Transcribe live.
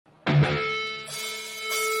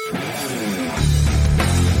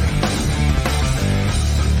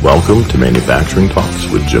Welcome to Manufacturing Talks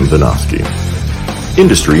with Jim Vinosky.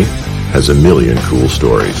 Industry has a million cool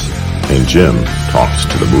stories, and Jim talks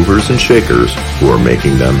to the movers and shakers who are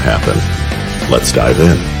making them happen. Let's dive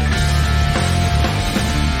in.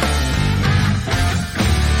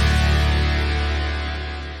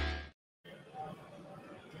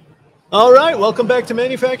 All right, welcome back to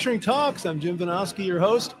Manufacturing Talks. I'm Jim Vinosky, your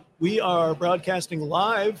host. We are broadcasting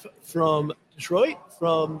live from Detroit,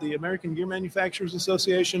 from the American Gear Manufacturers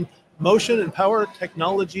Association Motion and Power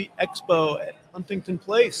Technology Expo at Huntington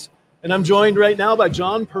Place. And I'm joined right now by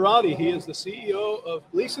John Perotti. He is the CEO of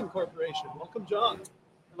Gleason Corporation. Welcome, John.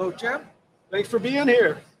 Hello, Jim. Thanks for being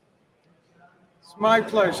here. It's my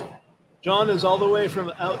pleasure. John is all the way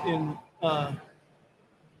from out in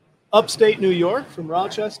upstate New York, from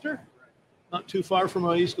Rochester, not too far from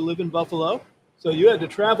where I used to live in Buffalo. So you had to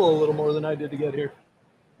travel a little more than I did to get here.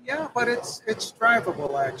 Yeah, but it's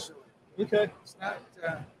drivable, actually. Okay. It's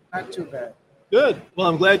not too bad. Good. Well,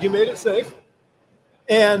 I'm glad you made it safe.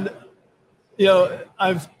 And,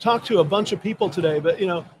 I've talked to a bunch of people today, but,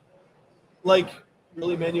 like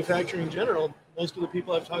really manufacturing in general, most of the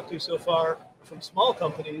people I've talked to so far are from small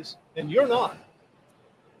companies, and you're not.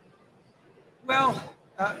 Well,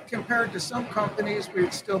 compared to some companies,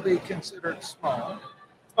 we'd still be considered small.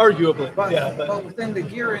 Arguably, but within the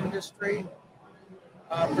gear industry,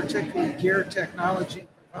 particularly gear technology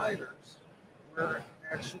providers, we're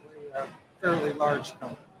actually a fairly large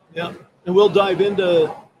company. Yeah, and we'll dive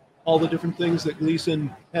into all the different things that Gleason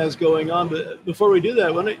has going on. But before we do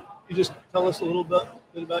that, why don't you just tell us a little bit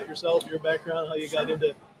about yourself, your background, how you got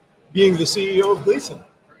into being the CEO of Gleason?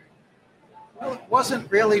 Well, it wasn't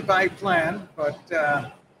really by plan, but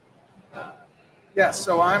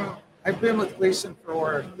so I've been with Gleason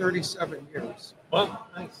for 37 years. Wow,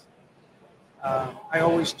 nice. I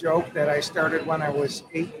always joke that I started when I was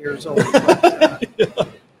 8 years old. But,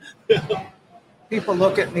 people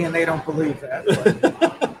look at me and they don't believe that.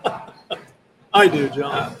 But, I do,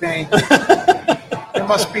 John. Thank you. It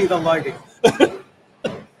must be the lighting.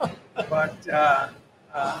 But,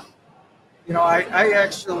 I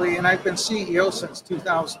actually, and I've been CEO since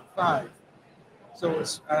 2005. So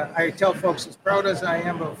I tell folks, as proud as I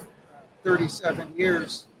am of 37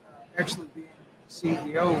 years, actually being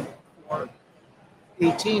CEO for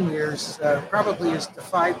 18 years probably has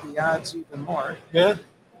defied the odds even more. Yeah.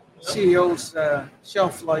 CEO's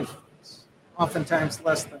shelf life is oftentimes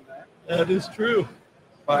less than that. That is true.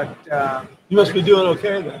 But you must be doing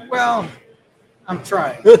okay then. Well, I'm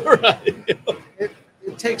trying. Right.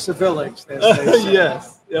 It takes a village, as they say.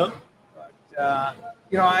 Yes. Yep. But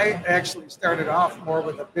I actually started off more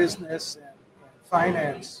with a business and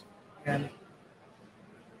finance, and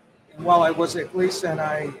while I was at Gleason,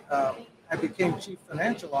 I became chief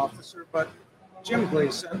financial officer. But Jim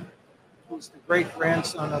Gleason, who's the great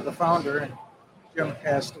grandson of the founder, and Jim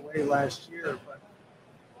passed away last year.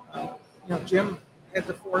 But Jim had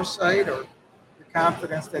the foresight or the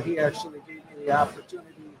confidence that he actually gave me the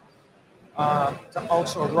opportunity to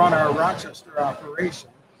also run our Rochester operation,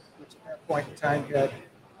 which at that point in time had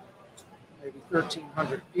maybe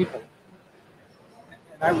 1,300 people.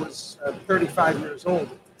 And I was 35 years old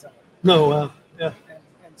at the time. No, wow. Yeah.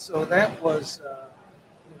 And so that was a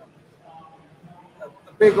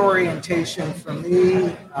big orientation for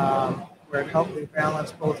me, where it helped me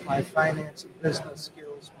balance both my finance and business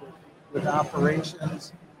skills with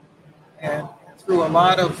operations, and through a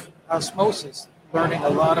lot of osmosis, learning a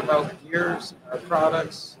lot about gears, our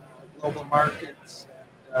products, global markets,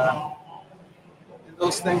 and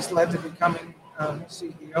those things led to becoming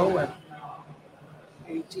CEO. And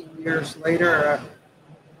 18 years later,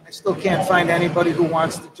 I still can't find anybody who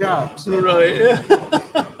wants the job. So. Right.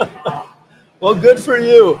 Yeah. Well, good for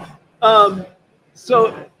you.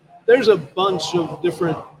 So there's a bunch of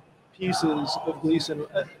different pieces of Gleason.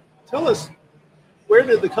 Tell us, where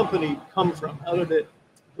did the company come from? How did it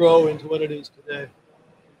grow into what it is today?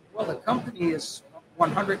 Well, the company is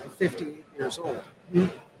 158 years old. Mm-hmm.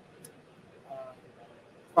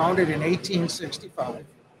 Founded in 1865.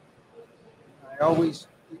 I always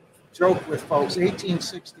joke with folks,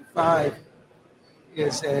 1865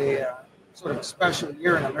 is a sort of a special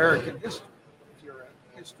year in American history, if you're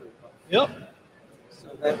a history buff. Yep. So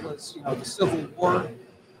that was, the Civil War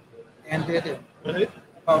ended, and right.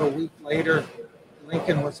 About a week later,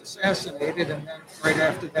 Lincoln was assassinated, and then right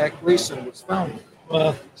after that, Gleason was founded.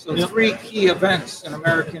 So yep. 3 key events in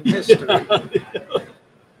American history.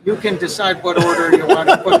 You can decide what order you want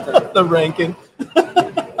to put them. The ranking.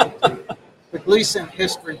 The Gleason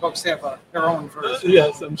history books have their own version.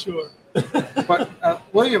 Yes, I'm sure. But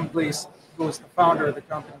William Gleason, who was the founder of the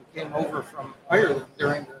company, came over from Ireland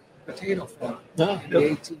during the potato family Oh, in the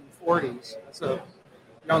 1840s as a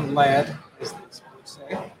young lad, as they would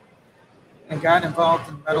say, and got involved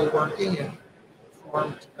in metalworking and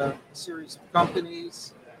formed a series of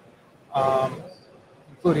companies,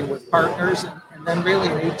 including with partners, and then really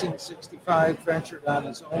in 1865 ventured on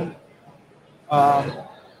his own.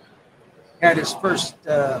 Had his first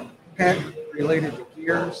patent related to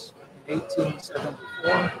gears in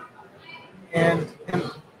 1874, and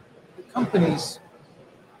the company's,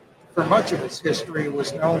 for much of its history,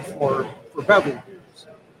 was known for bevel gears.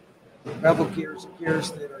 Bevel gears are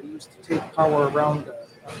gears that are used to take power around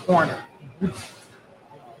a corner.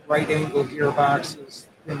 Right angle gearboxes,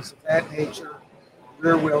 things of that nature,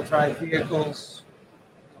 rear wheel drive vehicles,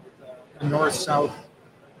 the north-south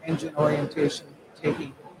engine orientation,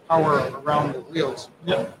 taking power around the wheels.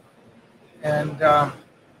 Yep. And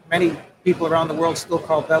many people around the world still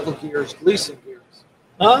call bevel gears Gleason gears.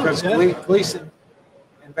 Oh, Because yeah. Gleason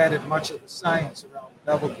invented much of the science around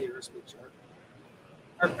bevel gears, which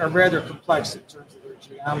are rather complex in terms of their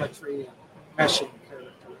geometry and meshing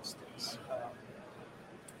characteristics.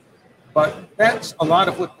 But that's a lot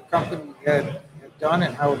of what the company had done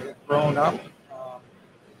and how it had grown up.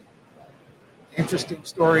 Interesting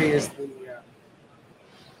story is the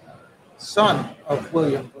son of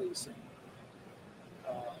William Gleason,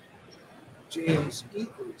 James E.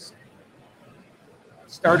 Gleason,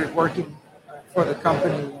 started working for the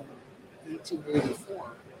company in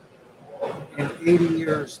 1884, and 80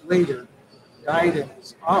 years later died in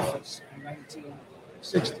his office in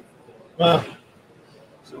 1960. Wow.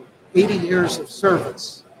 So 80 years of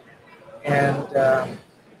service, and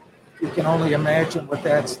you can only imagine what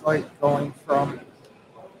that's like going from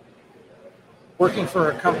working for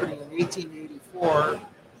a company in 1884. There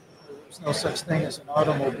was no such thing as an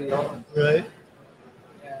automobile, Right.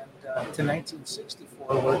 and to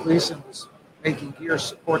 1964, where Gleason was making gears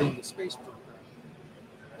supporting the space program.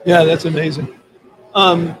 Yeah, that's amazing.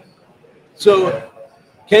 So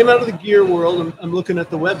came out of the gear world. I'm looking at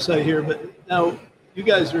the website here, but now you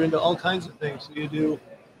guys are into all kinds of things. So you do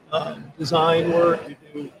design work, you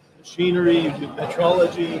do machinery, you do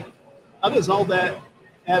metrology. How does all that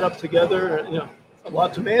add up together? You know, a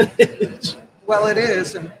lot to manage. Well, it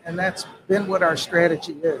is, and that's been what our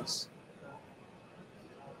strategy is.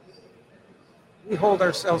 We hold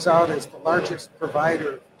ourselves out as the largest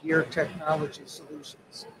provider of gear technology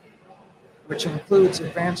solutions, which includes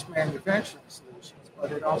advanced manufacturing solutions,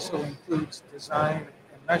 but it also includes design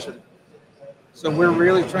and measurement. So we're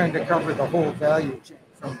really trying to cover the whole value chain,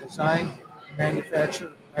 from design,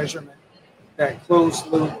 manufacture, measurement, that closed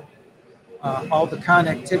loop, all the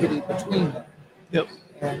connectivity between them. Yep.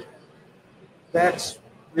 And that's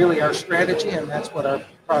really our strategy, and that's what our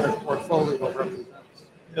product portfolio represents.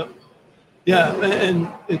 Yep. Yeah, and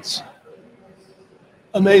it's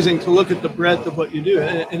amazing to look at the breadth of what you do,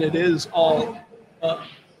 and it is all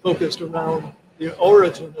focused around the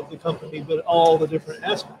origin of the company, but all the different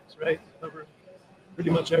aspects, right? Cover pretty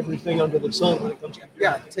much everything under the sun when it comes to gear.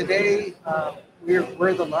 Yeah, today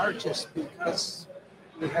we're the largest because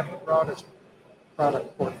we have the broadest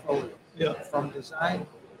product portfolio. Yeah. From design,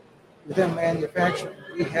 within manufacturing,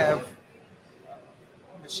 we have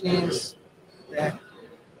machines that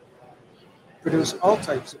produce all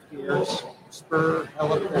types of gears: spur,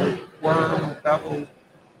 helical, worm, bevel,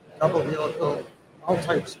 double helical, all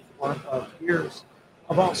types of gears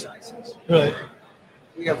of all sizes. Right.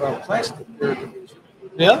 We have a plastic gear division.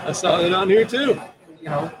 Yeah, I saw it on here too. You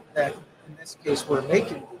know, that in this case we're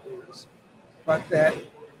making the gears, but that,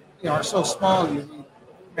 you know, are so small you need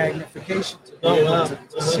magnification to be able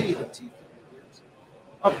to see the teeth of the gears.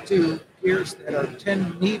 Up to gears that are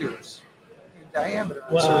 10 meters in diameter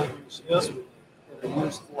on certain machines that are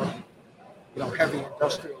used for, you know, heavy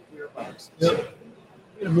industrial gearboxes. Yep.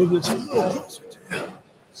 I'm gonna move this a little closer to you.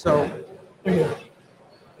 So Yeah.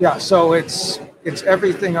 yeah, so it's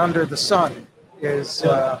everything under the sun is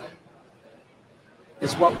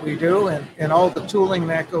what we do, and all the tooling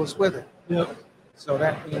that goes with it. Yep. So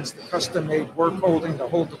that means the custom-made work holding to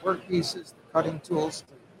hold the workpieces, the cutting tools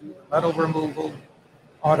to do the metal removal,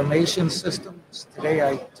 automation systems. Today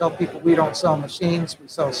I tell people we don't sell machines, we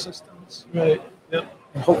sell systems, Right. Yep.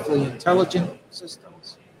 and hopefully intelligent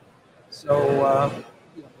systems. So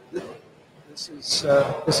you know,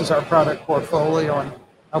 this is our product portfolio and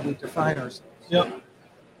how we define ourselves. Yep.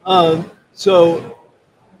 So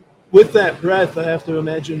with that breadth, I have to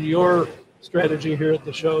imagine your strategy here at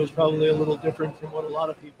the show is probably a little different from what a lot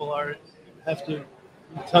of people are. You have to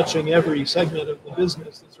be touching every segment of the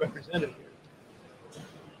business that's represented here.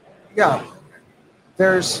 Yeah,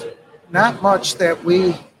 there's not much that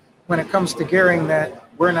when it comes to gearing, that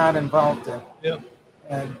we're not involved in. Yep.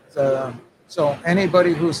 And so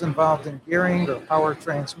anybody who's involved in gearing or power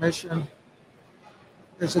transmission,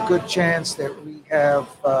 there's a good chance that we have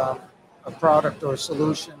a product or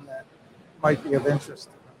solution that might be of interest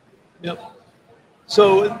to them. Yep.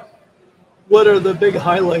 So what are the big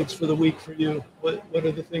highlights for the week for you? What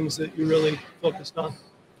are the things that you really focused on?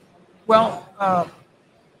 Well,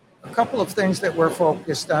 a couple of things that we're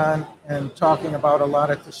focused on and talking about a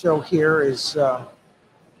lot at the show here is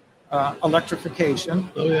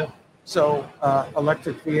electrification. Oh, yeah. So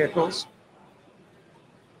electric vehicles.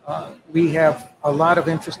 We have a lot of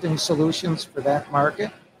interesting solutions for that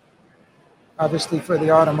market. Obviously, for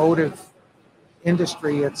the automotive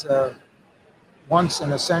industry, it's a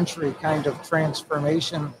once-in-a-century kind of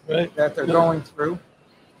transformation that they're going through.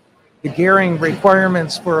 The gearing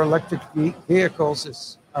requirements for electric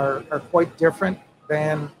vehicles are quite different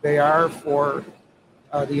than they are for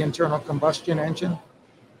the internal combustion engine.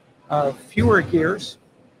 Fewer gears,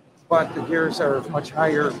 but the gears are of much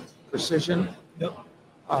higher precision. Yep.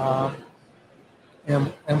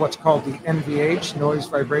 And what's called the NVH, noise,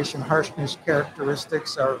 vibration, harshness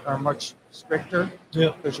characteristics are much stricter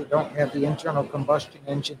because you don't have the internal combustion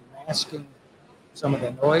engine masking some of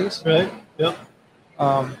the noise. Right. Yep.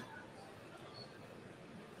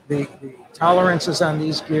 The tolerances on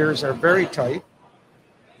these gears are very tight.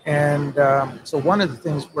 And so one of the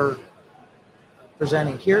things we're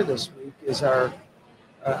presenting here this week is our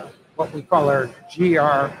what we call our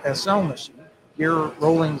GRSL machine, gear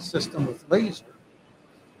rolling system with laser,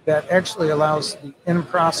 that actually allows the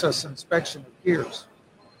in-process inspection of gears.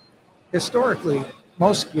 Historically,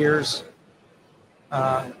 most gears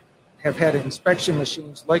have had inspection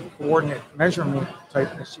machines like coordinate measurement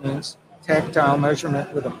type machines, tactile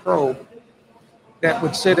measurement with a probe, that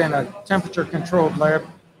would sit in a temperature-controlled lab,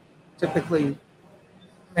 typically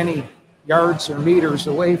many yards or meters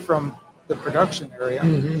away from the production area.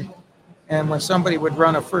 Mm-hmm. And when somebody would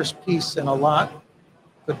run a first piece in a lot,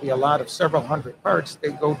 could be a lot of several hundred parts,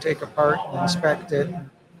 they'd go take apart and inspect it,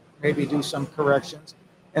 maybe do some corrections.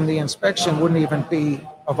 And the inspection wouldn't even be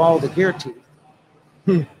of all the gear teeth.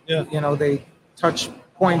 Yeah. You know, they touch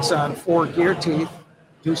points on 4 gear teeth,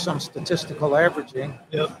 do some statistical averaging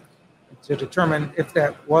to determine if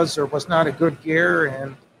that was or was not a good gear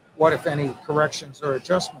and what, if any, corrections or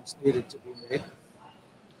adjustments needed to be made.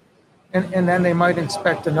 And then they might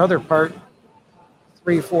inspect another part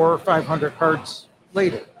 300, 400, or 500 parts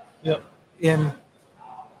later. Yep.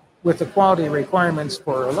 With the quality requirements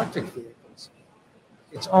for electric vehicles,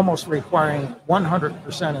 it's almost requiring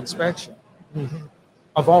 100% inspection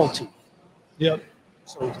of all teeth. Yep.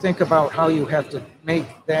 So think about how you have to make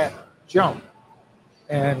that jump.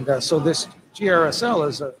 And so this GRSL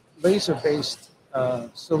is a laser-based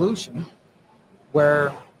solution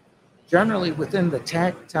where generally within the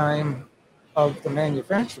takt time of the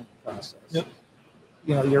manufacturing process,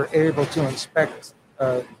 you know, you're able to inspect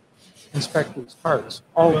these parts,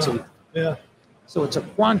 all teeth. Yeah. So it's a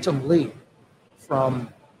quantum leap from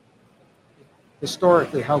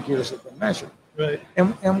historically how gears have been measured. Right.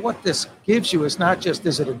 And what this gives you is not just,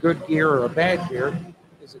 is it a good gear or a bad gear,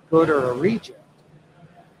 is it good or a reject,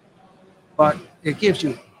 but it gives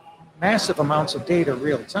you massive amounts of data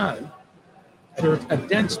real time, a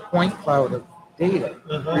dense point cloud of data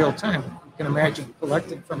real time. You can imagine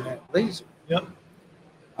collecting from that laser. Yep.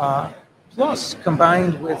 Plus,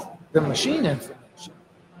 combined with the machine information,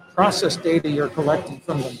 process data you're collecting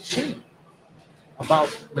from the machine about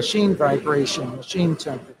machine vibration, machine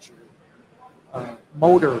temperature,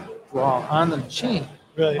 motor draw on the machine,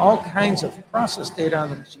 all kinds of process data on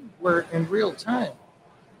the machine, where in real time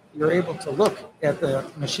you're able to look at the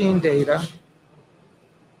machine data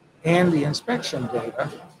and the inspection data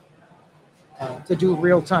to do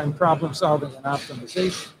real-time problem solving and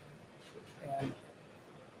optimization. And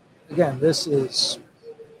again, this is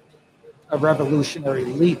a revolutionary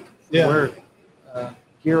leap where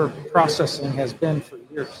gear processing has been for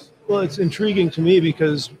years. Well, it's intriguing to me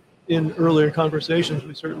because in earlier conversations,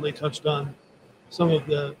 we certainly touched on some of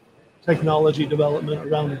the technology development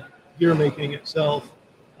around gear making itself,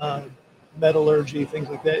 metallurgy, things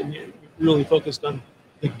like that. And you really focused on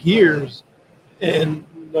the gears, and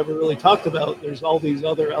we never really talked about there's all these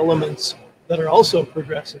other elements that are also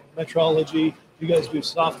progressing. Metrology, you guys do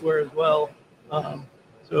software as well.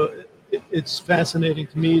 So it's fascinating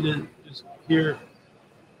to me to just hear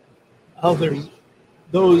how there's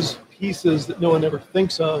those pieces that no one ever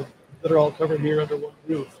thinks of that are all covered here under one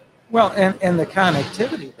roof. Well, and the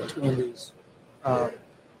connectivity between these,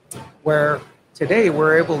 where today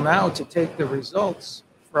we're able now to take the results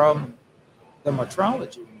from the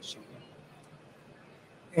metrology machine,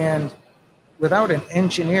 and without an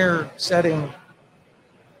engineer setting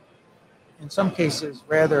in some cases,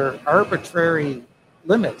 rather arbitrary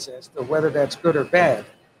limits as to whether that's good or bad.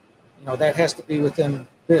 That has to be within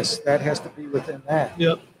this, that has to be within that.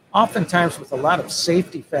 Yep. Oftentimes with a lot of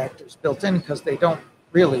safety factors built in because they don't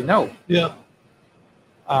really know. Yeah.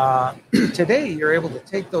 Today, you're able to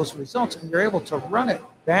take those results and you're able to run it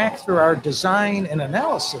back through our design and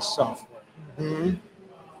analysis software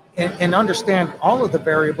and understand all of the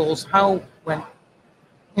variables, how when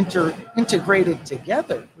integrated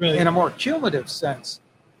together in a more cumulative sense,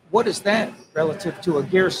 what is that relative to a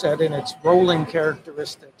gear set and its rolling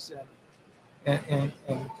characteristics and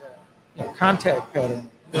contact pattern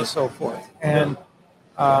and so forth. And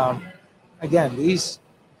again,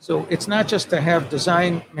 so it's not just to have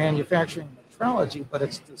design, manufacturing, metrology, but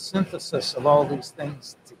it's the synthesis of all these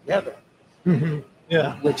things together.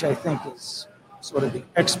 Yeah. Which I think is sort of the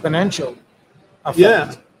exponential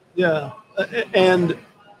effect. Yeah. And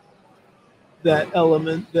that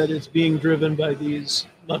element that is being driven by these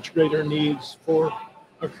much greater needs for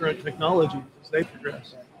our current technology as they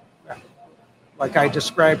progress. Like I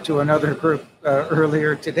described to another group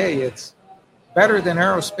earlier today, it's better than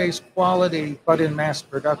aerospace quality, but in mass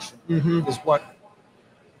production is what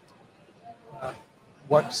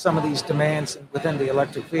some of these demands within the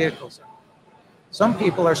electric vehicles are. Some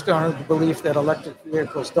people are starting to believe that electric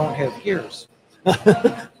vehicles don't have gears.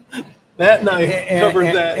 Matt and I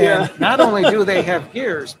covered that. And not only do they have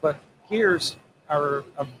gears, but gears are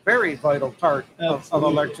a very vital part of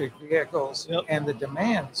electric vehicles, and the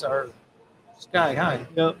demands are sky high.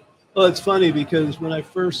 Yep. Well, it's funny because when I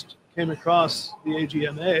first came across the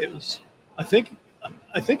AGMA, it was I think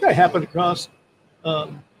I happened across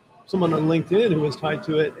someone on LinkedIn who was tied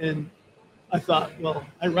to it, and I thought, well,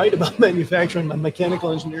 I write about manufacturing. I'm a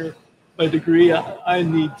mechanical engineer by degree. I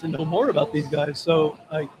need to know more about these guys, so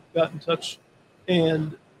I got in touch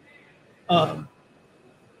and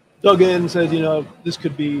dug in and said, this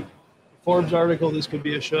could be a Forbes article, this could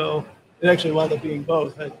be a show. It actually wound up being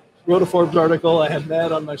both. I wrote a Forbes article. I had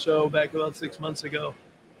Matt on my show back about 6 months ago.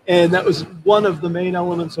 And that was one of the main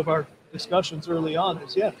elements of our discussions early on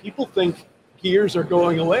is, people think gears are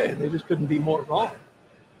going away. They just couldn't be more wrong.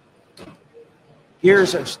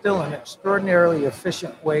 Gears are still an extraordinarily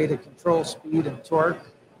efficient way to control speed and torque.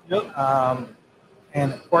 Yep.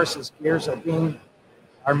 And of course, as gears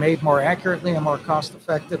are made more accurately and more cost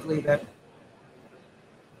effectively, that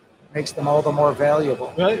makes them all the more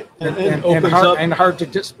valuable. Right. And hard to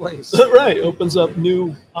displace. Right. Opens up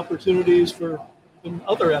new opportunities in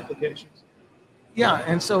other applications. Yeah.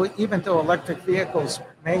 And so even though electric vehicles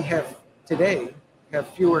may have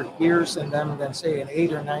fewer gears in them than, say, an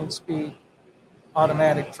 8 or 9 speed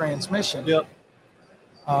automatic transmission,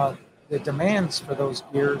 the demands for those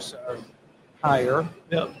gears are higher.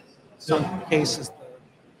 Yep. In some cases,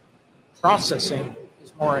 the processing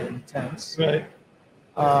is more intense. Right.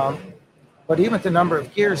 But even the number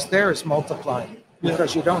of gears there is multiplying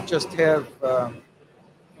because you don't just have an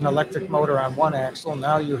electric motor on one axle.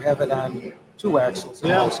 Now you have it on 2 axles in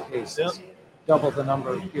most cases. Double the number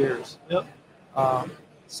of gears. Yep.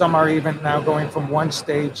 Some are even now going from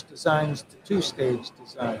 1-stage designs to 2-stage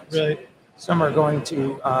designs. Right. Some are going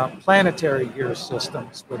to planetary gear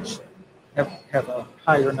systems, which have a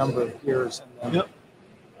higher number of gears in them.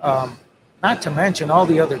 Yep. Not to mention all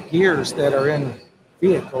the other gears that are in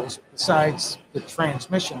vehicles besides the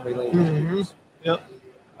transmission-related gears. Yep.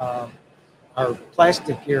 Our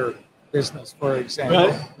plastic gear business, for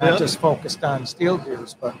example, not just focused on steel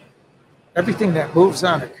gears, but everything that moves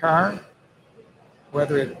on a car,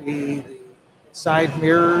 whether it be the side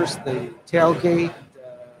mirrors, the tailgate,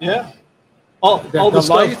 all the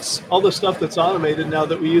lights, all the stuff that's automated now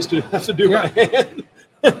that we used to have to do by hand.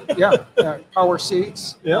 Power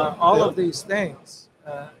seats, all of these things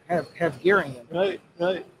have gearing in them.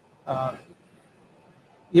 Right.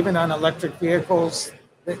 Even on electric vehicles,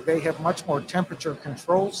 they have much more temperature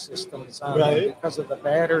control systems on them because of the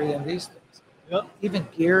battery and these things. Yep. Even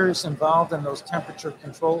gears involved in those temperature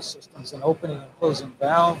control systems and opening and closing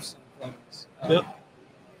valves and things.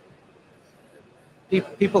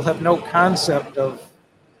 People have no concept of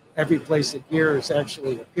every place a gear is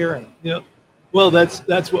actually appearing. Yep. Well,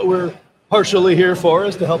 that's what we're partially here for,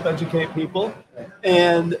 is to help educate people.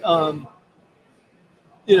 And,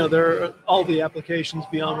 there are all the applications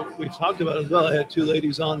beyond what we've talked about as well. I had 2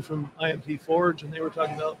 ladies on from IMT Forge, and they were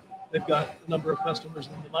talking about they've got a number of customers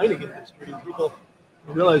in the mining industry. People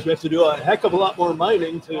realize we have to do a heck of a lot more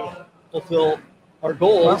mining to fulfill our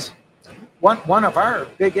goals. Well, one of our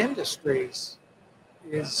big industries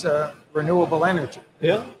is renewable energy.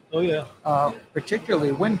 Yeah. Oh, yeah.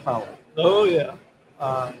 Particularly wind power. Oh, yeah.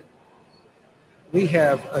 we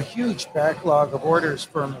have a huge backlog of orders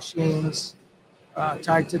for machines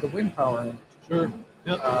tied to the wind power industry. Sure.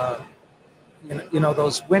 Yep. You know,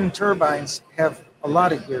 those wind turbines have a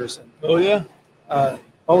lot of gears in them. Oh, yeah.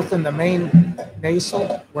 Both in the main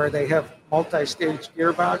nacelle, where they have multi-stage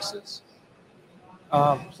gearboxes,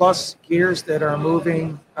 plus gears that are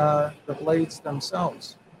moving the blades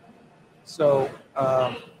themselves. So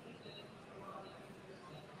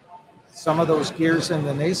some of those gears in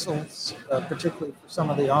the nacelles, particularly for some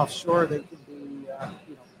of the offshore, they can be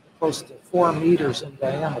close to 4 meters in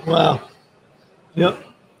diameter. Wow. Yep.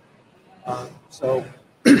 So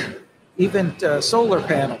even solar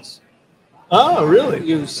panels Oh, really?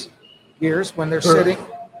 use gears when they're sitting,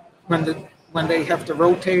 when they have to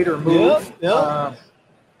rotate or move. Yeah.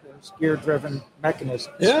 There's gear-driven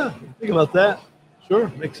mechanisms. Yeah. Think about that. Sure.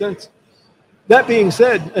 Makes sense. That being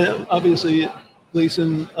said, obviously,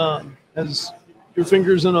 Gleason has your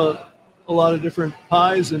fingers in a lot of different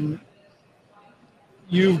pies, and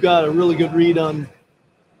you've got a really good read on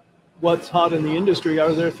what's hot in the industry.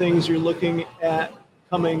 Are there things you're looking at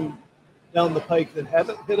coming down the pike that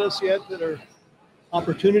haven't hit us yet that are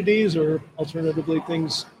opportunities, or alternatively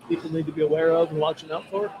things people need to be aware of and watching out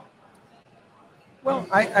for? Well,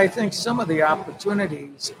 I think some of the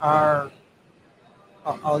opportunities are,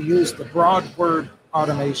 I'll use the broad word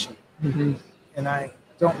automation. Mm-hmm. And I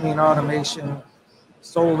don't mean automation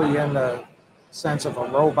solely in the sense of a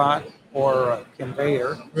robot or a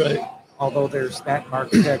conveyor. Right. Although there's that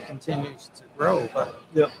market that continues to grow. But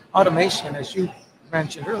automation, as you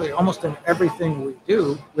mentioned earlier, almost in everything we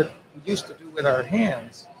do, we used to do with our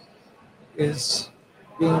hands, is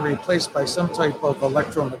being replaced by some type of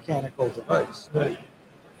electromechanical device. Right.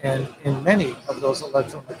 And in many of those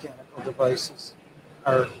electromechanical devices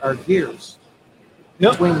are gears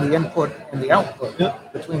between the input and the output,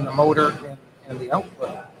 between the motor and the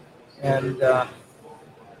output. And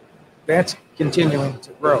that's continuing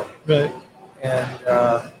to grow. Right.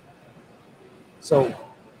 And so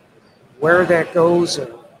where that goes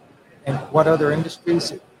and what other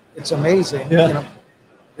industries, it's amazing. Yeah. You know,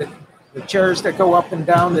 the chairs that go up and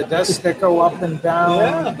down, the desks that go up and down.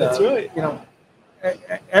 Yeah, that's right. You know,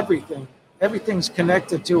 everything's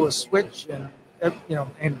connected to a switch and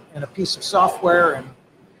a piece of software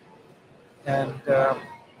and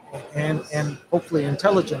hopefully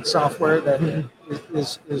intelligent software that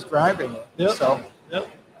is driving it. Yep. So,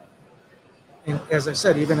 and as I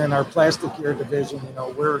said, even in our plastic gear division,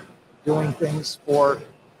 we're doing things for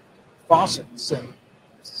faucets, and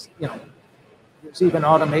there's even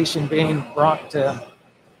automation being brought to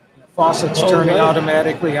faucets turning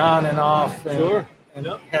automatically on and off, and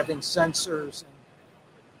having sensors and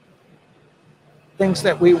things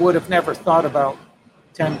that we would have never thought about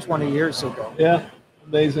 10, 20 years ago. Yeah,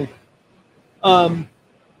 amazing.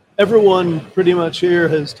 Everyone pretty much here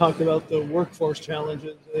has talked about the workforce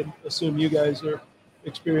challenges. I assume you guys are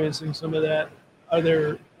experiencing some of that. Are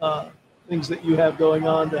there things that you have going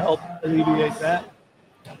on to help alleviate that?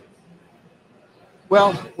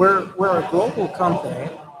 Well, we're a global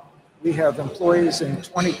company. We have employees in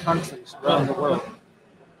 20 countries around the world.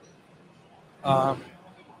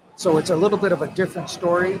 So it's a little bit of a different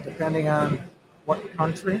story depending on what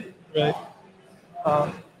country. Right.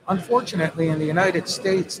 Unfortunately, in the United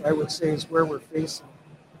States, I would say is where we're facing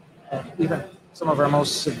even some of our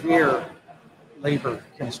most severe labor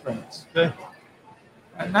constraints. Okay.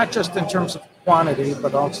 Not just in terms of quantity,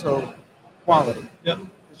 but also quality. Yep.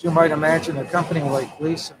 As you might imagine, a company like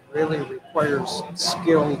Gleason really requires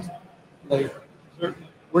skilled labor. Certainly.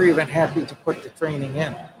 We're even happy to put the training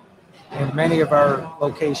in. In many of our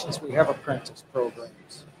locations, we have apprentice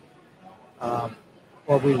programs.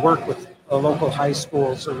 Or we work with local high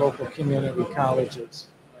schools or local community colleges,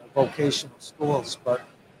 vocational schools. But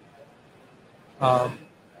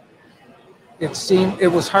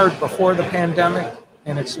it was hard before the pandemic,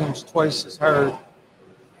 and it seems twice as hard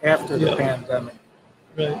after the pandemic.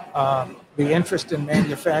 Right. The interest in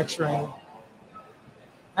manufacturing,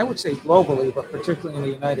 I would say globally, but particularly in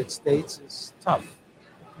the United States, is tough.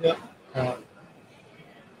 Yep.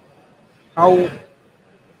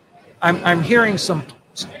 I'm hearing some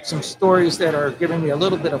stories that are giving me a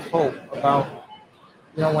little bit of hope about,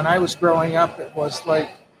 when I was growing up, it was like,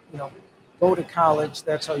 go to college,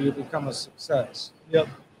 that's how you become a success. Yep.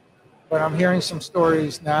 But I'm hearing some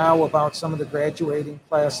stories now about some of the graduating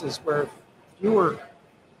classes where fewer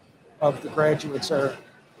of the graduates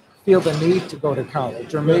feel the need to go to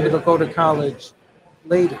college, or maybe they'll go to college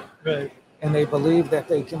later. Right. And they believe that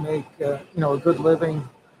they can make a good living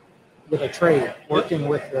with a trade, working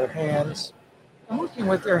with their hands. And working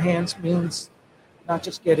with their hands means not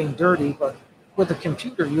just getting dirty, but with a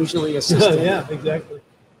computer usually assisting. Yeah, exactly.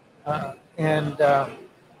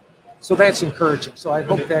 So that's encouraging. So I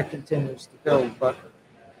hope that continues to build. But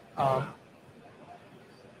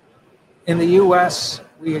in the U.S.,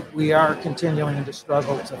 we are continuing to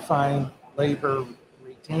struggle to find labor,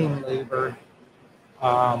 retain labor.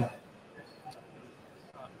 I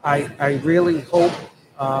really hope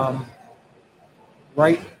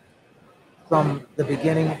right from the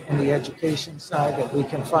beginning in the education side that we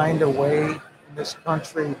can find a way in this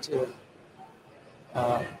country to,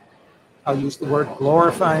 I'll use the word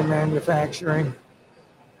glorify manufacturing,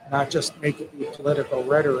 not just make it be political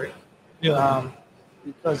rhetoric. Yeah.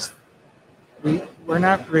 Because we're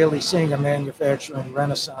not really seeing a manufacturing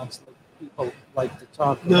renaissance like people like to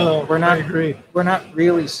talk about. No, I agree. We're not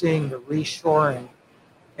really seeing the reshoring.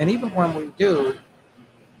 And even when we do,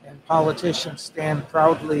 and politicians stand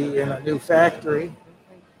proudly in a new factory,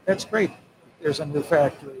 that's great. There's a new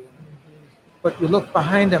factory. But you look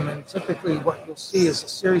behind them, and typically what you'll see is a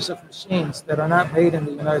series of machines that are not made in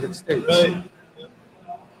the United States. Right.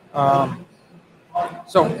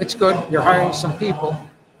 So it's good. You're hiring some people,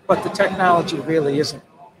 but the technology really isn't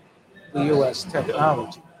the U.S.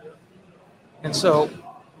 technology. And so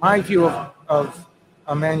my view of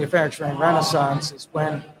a manufacturing renaissance is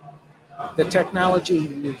when the technology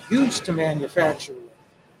you use to manufacture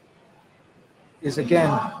is,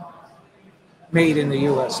 again, made in the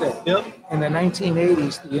USA. Yep. In the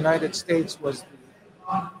 1980s, the United States was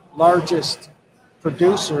the largest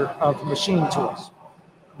producer of machine tools,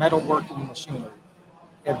 metalworking machinery,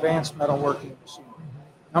 advanced metalworking machinery.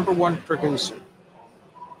 Number one producer.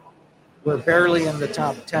 We're barely in the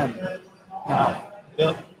top 10 now.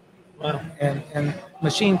 Yep. Wow. And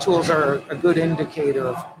machine tools are a good indicator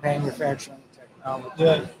of manufacturing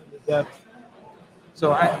technology. Yeah.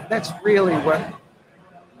 So that's really what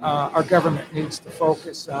our government needs to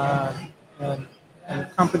focus on, and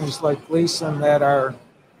companies like Gleason that are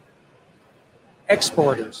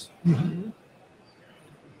exporters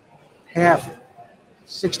have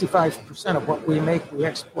 65% of what we make, we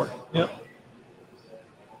export. Yep.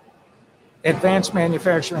 Advanced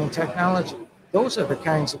manufacturing technology, those are the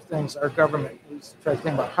kinds of things our government needs to try to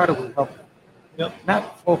think about. How do we help them? Yep.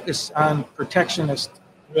 Not focus on protectionist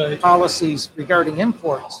Right. policies regarding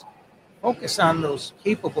imports. Focus on those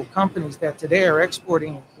capable companies that today are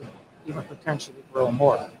exporting and could even potentially grow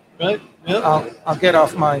more. Right. Yep. I'll get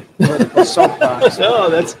off my political soapbox. No,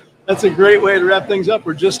 that's a great way to wrap things up.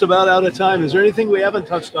 We're just about out of time. Is there anything we haven't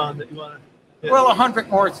touched on that you want to? Yeah. Well, 100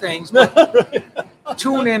 more things, but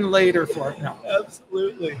tune in later for it. No.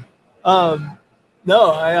 Absolutely.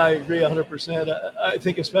 No, I agree 100%. I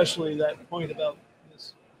think especially that point about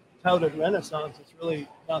this touted renaissance, it's really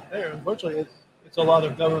not there. Unfortunately, it's a lot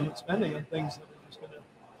of government spending on things that are just going to,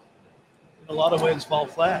 in a lot of ways, fall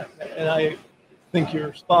flat. And I think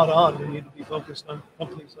you're spot on. We need to be focused on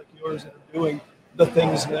companies like yours that are doing the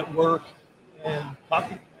things that work and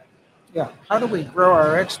copy. Yeah. How do we grow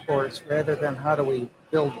our exports rather than how do we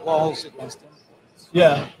build walls against imports?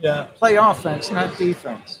 Yeah. Play offense, not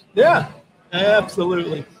defense. Yeah,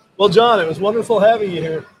 absolutely. Well, John, it was wonderful having you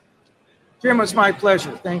here. Jim, it's my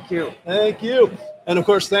pleasure. Thank you. Thank you. And of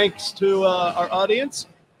course, thanks to our audience.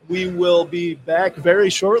 We will be back very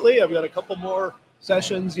shortly. I've got a couple more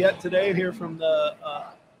sessions yet today here from the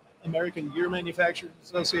American Gear Manufacturers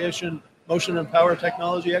Association Motion and Power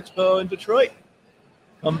Technology Expo in Detroit.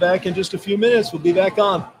 Come back in just a few minutes. We'll be back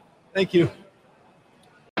on. Thank you.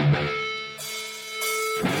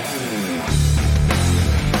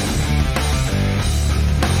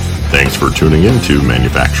 Thanks for tuning in to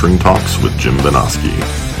Manufacturing Talks with Jim Benoski.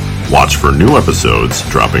 Watch for new episodes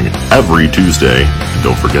dropping every Tuesday, and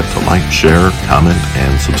don't forget to like, share, comment,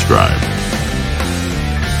 and subscribe.